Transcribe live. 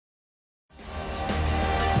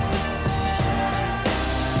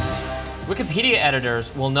Wikipedia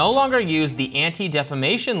editors will no longer use the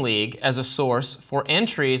Anti-Defamation League as a source for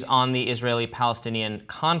entries on the Israeli-Palestinian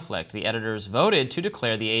conflict. The editors voted to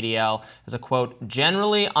declare the ADL as a, quote,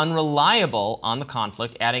 generally unreliable on the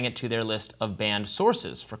conflict, adding it to their list of banned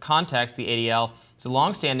sources. For context, the ADL is a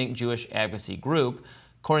longstanding Jewish advocacy group.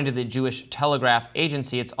 According to the Jewish Telegraph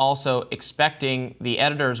Agency, it's also expecting the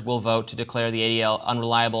editors will vote to declare the ADL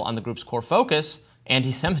unreliable on the group's core focus,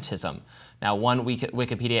 anti-Semitism. Now, one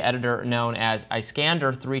Wikipedia editor known as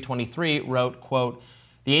Iskander323 wrote, quote,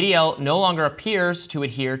 the ADL no longer appears to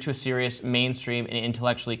adhere to a serious, mainstream, and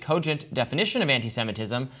intellectually cogent definition of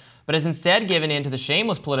anti-Semitism, but has instead given in to the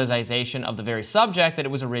shameless politicization of the very subject that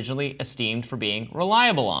it was originally esteemed for being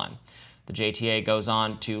reliable on. The JTA goes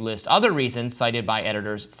on to list other reasons cited by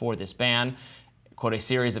editors for this ban. Quote, a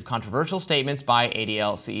series of controversial statements by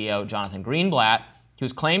ADL CEO Jonathan Greenblatt,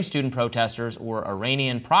 whose claimed student protesters were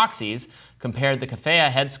Iranian proxies, compared the keffiyeh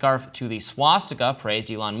headscarf to the swastika, praised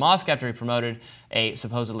Elon Musk after he promoted a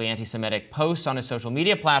supposedly anti-Semitic post on his social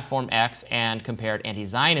media platform X, and compared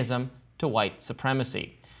anti-Zionism to white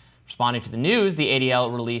supremacy. Responding to the news, the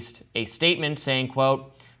ADL released a statement saying,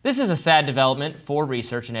 quote, this is a sad development for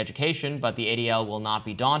research and education, but the ADL will not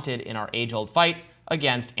be daunted in our age-old fight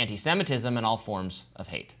against anti-Semitism and all forms of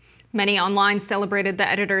hate. Many online celebrated the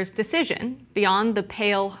editor's decision. Beyond the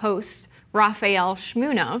Pale host, Raphael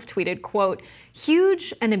Shmunov tweeted, quote,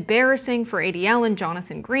 huge and embarrassing for ADL and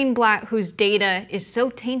Jonathan Greenblatt, whose data is so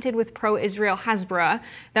tainted with pro-Israel Hezbollah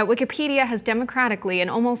that Wikipedia has democratically and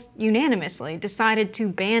almost unanimously decided to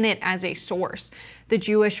ban it as a source. The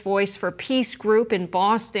Jewish Voice for Peace group in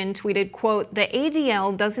Boston tweeted, quote, the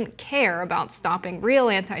ADL doesn't care about stopping real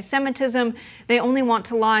anti-Semitism. They only want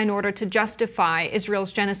to lie in order to justify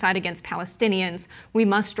Israel's genocide against Palestinians. We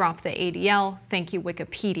must drop the ADL. Thank you,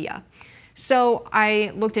 Wikipedia. So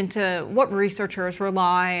I looked into what researchers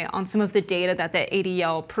rely on some of the data that the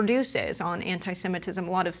ADL produces on anti-Semitism. A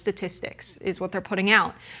lot of statistics is what they're putting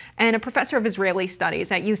out. And a professor of Israeli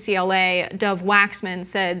studies at UCLA, Dov Waxman,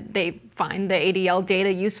 said they find the ADL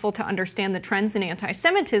data useful to understand the trends in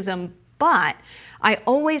anti-Semitism, but I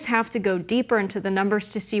always have to go deeper into the numbers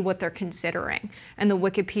to see what they're considering. And the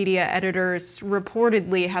Wikipedia editors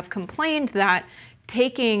reportedly have complained that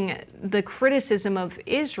taking the criticism of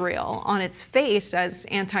Israel on its face as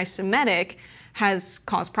anti-Semitic has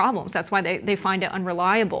caused problems. That's why they find it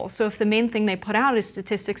unreliable. So if the main thing they put out is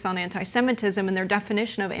statistics on anti-Semitism, and their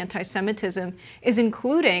definition of anti-Semitism is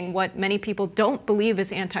including what many people don't believe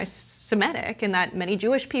is anti-Semitic, and that many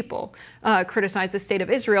Jewish people criticize the state of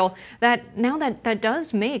Israel, that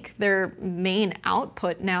does make their main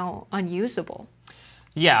output now unusable.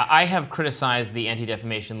 Yeah, I have criticized the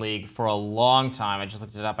Anti-Defamation League for a long time. I just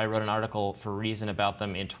looked it up. I wrote an article for Reason about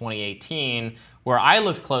them in 2018 where I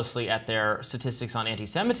looked closely at their statistics on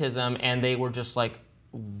anti-Semitism, and they were just like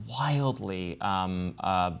wildly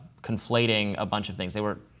conflating a bunch of things. They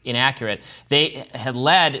were inaccurate. They had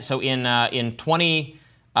led, so in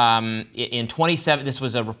 27, this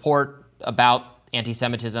was a report about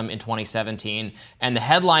anti-Semitism in 2017, and the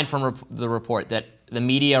headline from the report that the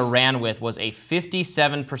media ran with was a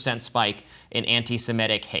 57% spike in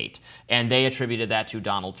anti-Semitic hate, and they attributed that to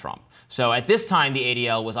Donald Trump. So at this time, the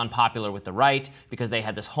ADL was unpopular with the right because they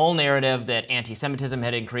had this whole narrative that anti-Semitism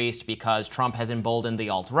had increased because Trump has emboldened the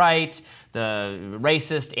alt-right, the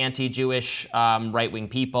racist, anti-Jewish right-wing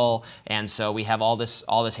people, and so we have all this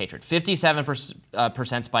hatred.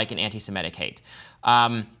 57% spike in anti-Semitic hate.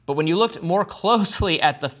 But when you looked more closely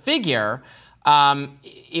at the figure,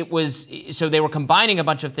 so they were combining a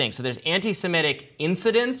bunch of things. So there's anti-Semitic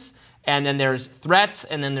incidents, and then there's threats,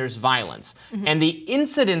 and then there's violence. Mm-hmm. And the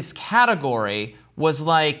incidents category was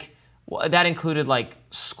like, that included like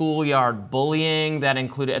schoolyard bullying, that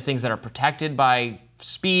included things that are protected by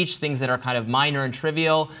speech, things that are kind of minor and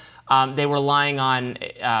trivial. They were relying on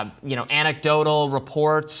anecdotal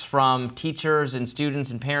reports from teachers and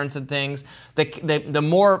students and parents and things. The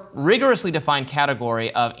more rigorously defined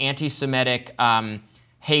category of anti-Semitic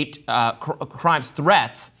hate crimes,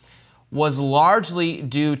 threats, was largely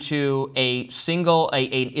due to an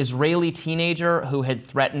Israeli teenager who had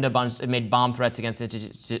threatened made bomb threats against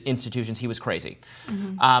institutions. He was crazy.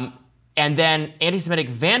 Mm-hmm. And then anti-Semitic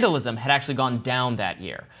vandalism had actually gone down that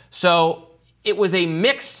year. So it was a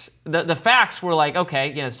mixed, the facts were like,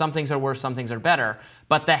 okay, some things are worse, some things are better,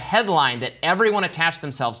 but the headline that everyone attached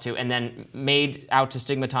themselves to and then made out to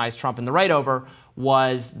stigmatize Trump and the right over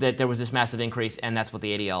was that there was this massive increase, and that's what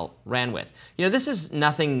the ADL ran with. This is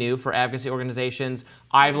nothing new for advocacy organizations.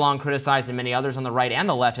 I've long criticized, and many others on the right and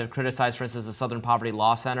the left have criticized, for instance, the Southern Poverty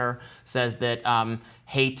Law Center says that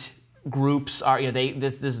hate groups are,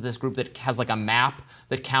 this is this group that has like a map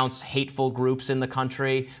that counts hateful groups in the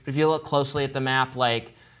country. But if you look closely at the map,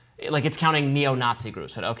 like it's counting neo-Nazi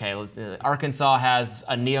groups. But okay, Arkansas has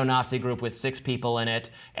a neo-Nazi group with 6 people in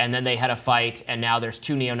it, and then they had a fight, and now there's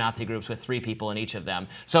 2 neo-Nazi groups with 3 people in each of them.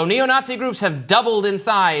 So neo-Nazi groups have doubled in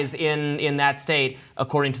size in that state,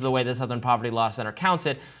 according to the way the Southern Poverty Law Center counts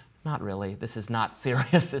it. Not really. This is not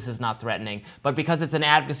serious. This is not threatening. But because it's an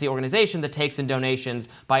advocacy organization that takes in donations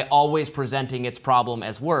by always presenting its problem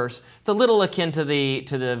as worse, it's a little akin to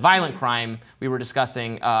the violent crime we were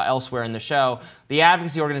discussing elsewhere in the show. The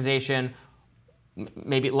advocacy organization,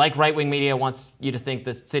 maybe like right-wing media wants you to think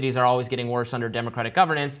the cities are always getting worse under Democratic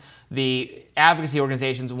governance, the advocacy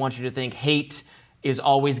organizations want you to think hate is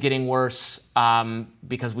always getting worse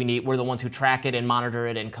because we're the ones who track it and monitor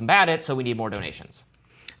it and combat it, so we need more donations.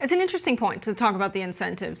 It's an interesting point to talk about the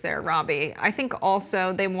incentives there, Robby. I think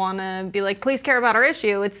also they want to be like, please care about our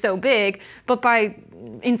issue, it's so big, but by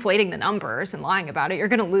inflating the numbers and lying about it, you're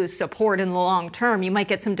going to lose support in the long term. You might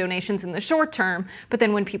get some donations in the short term, but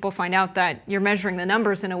then when people find out that you're measuring the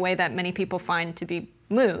numbers in a way that many people find to be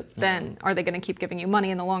moot, then are they going to keep giving you money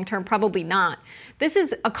in the long term? Probably not. This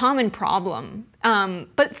is a common problem,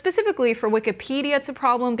 but specifically for Wikipedia, it's a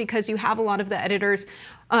problem because you have a lot of the editors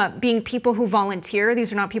being people who volunteer.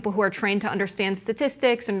 These are not people who are trained to understand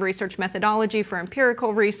statistics and research methodology for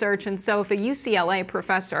empirical research. And so if a UCLA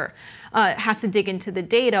professor has to dig into the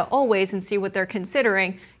data always and see what they're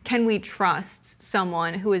considering, can we trust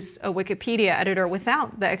someone who is a Wikipedia editor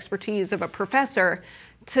without the expertise of a professor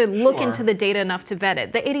to look into the data enough to vet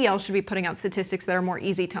it? The ADL should be putting out statistics that are more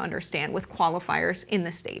easy to understand with qualifiers in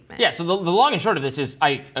the statement. Yeah, so the long and short of this is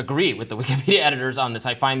I agree with the Wikipedia editors on this.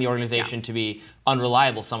 I find the organization to be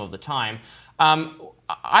unreliable some of the time. I'm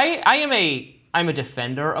a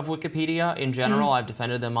defender of Wikipedia in general. I've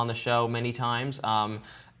defended them on the show many times.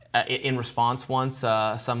 In response once,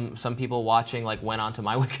 some people watching went onto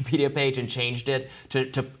my Wikipedia page and changed it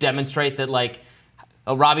to demonstrate that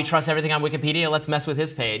oh, Robby trusts everything on Wikipedia, let's mess with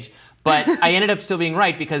his page. But I ended up still being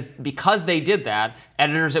right because they did that,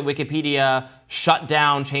 editors at Wikipedia shut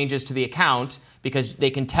down changes to the account because they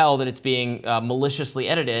can tell that it's being maliciously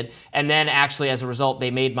edited. And then actually, as a result, they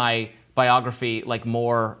made my biography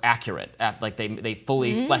more accurate. They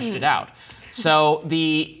fully fleshed it out. So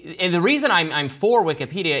the reason I'm for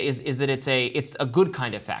Wikipedia is that it's a good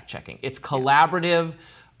kind of fact checking. It's collaborative,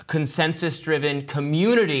 consensus-driven,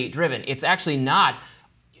 community-driven. It's actually not,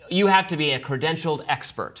 you have to be a credentialed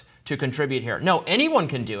expert to contribute here. No, anyone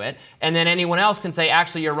can do it, and then anyone else can say,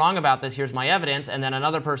 actually, you're wrong about this, here's my evidence, and then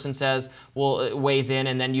another person says, well, weighs in,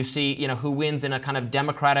 and then you see who wins in a kind of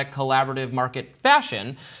democratic, collaborative market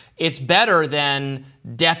fashion. It's better than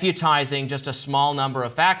deputizing just a small number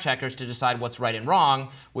of fact checkers to decide what's right and wrong,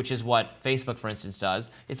 which is what Facebook, for instance,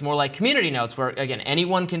 does. It's more like community notes where, again,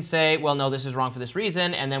 anyone can say, well, no, this is wrong for this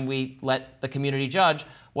reason, and then we let the community judge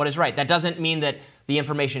what is right. That doesn't mean that the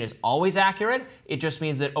information is always accurate. It just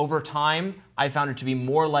means that over time, I found it to be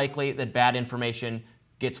more likely that bad information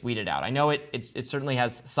gets weeded out. I know it certainly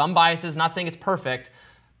has some biases, not saying it's perfect,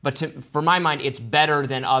 but for my mind, it's better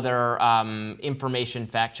than other information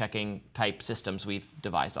fact-checking type systems we've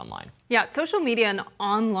devised online. Yeah, social media and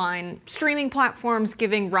online streaming platforms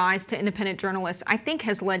giving rise to independent journalists, I think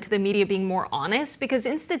has led to the media being more honest because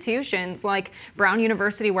institutions like Brown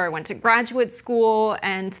University, where I went to graduate school,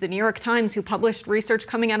 and the New York Times, who published research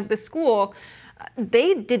coming out of the school,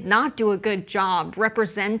 they did not do a good job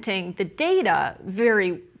representing the data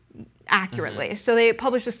very accurately. So they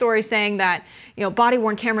published a story saying that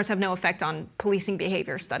body-worn cameras have no effect on policing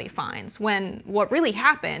behavior, study finds, when what really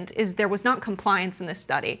happened is there was not compliance in this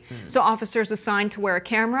study. So officers assigned to wear a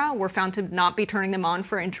camera were found to not be turning them on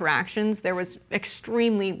for interactions. There was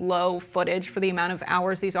extremely low footage for the amount of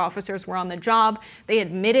hours these officers were on the job. They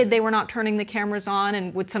admitted they were not turning the cameras on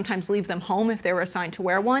and would sometimes leave them home if they were assigned to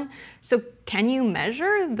wear one. So can you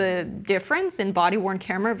measure the difference in body-worn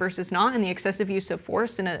camera versus not and the excessive use of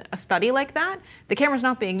force in a study like that? The camera's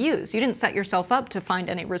not being used. You didn't set yourself up to find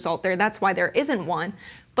any result there. That's why there isn't one.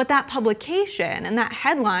 But that publication and that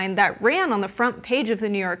headline that ran on the front page of the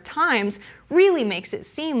New York Times really makes it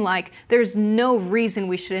seem like there's no reason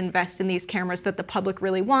we should invest in these cameras that the public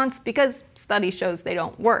really wants because study shows they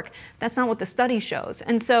don't work. That's not what the study shows.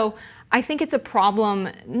 And so I think it's a problem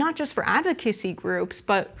not just for advocacy groups,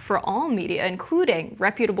 but for all media, including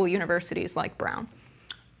reputable universities like Brown.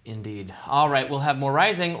 Indeed. All right, we'll have more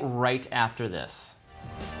Rising right after this.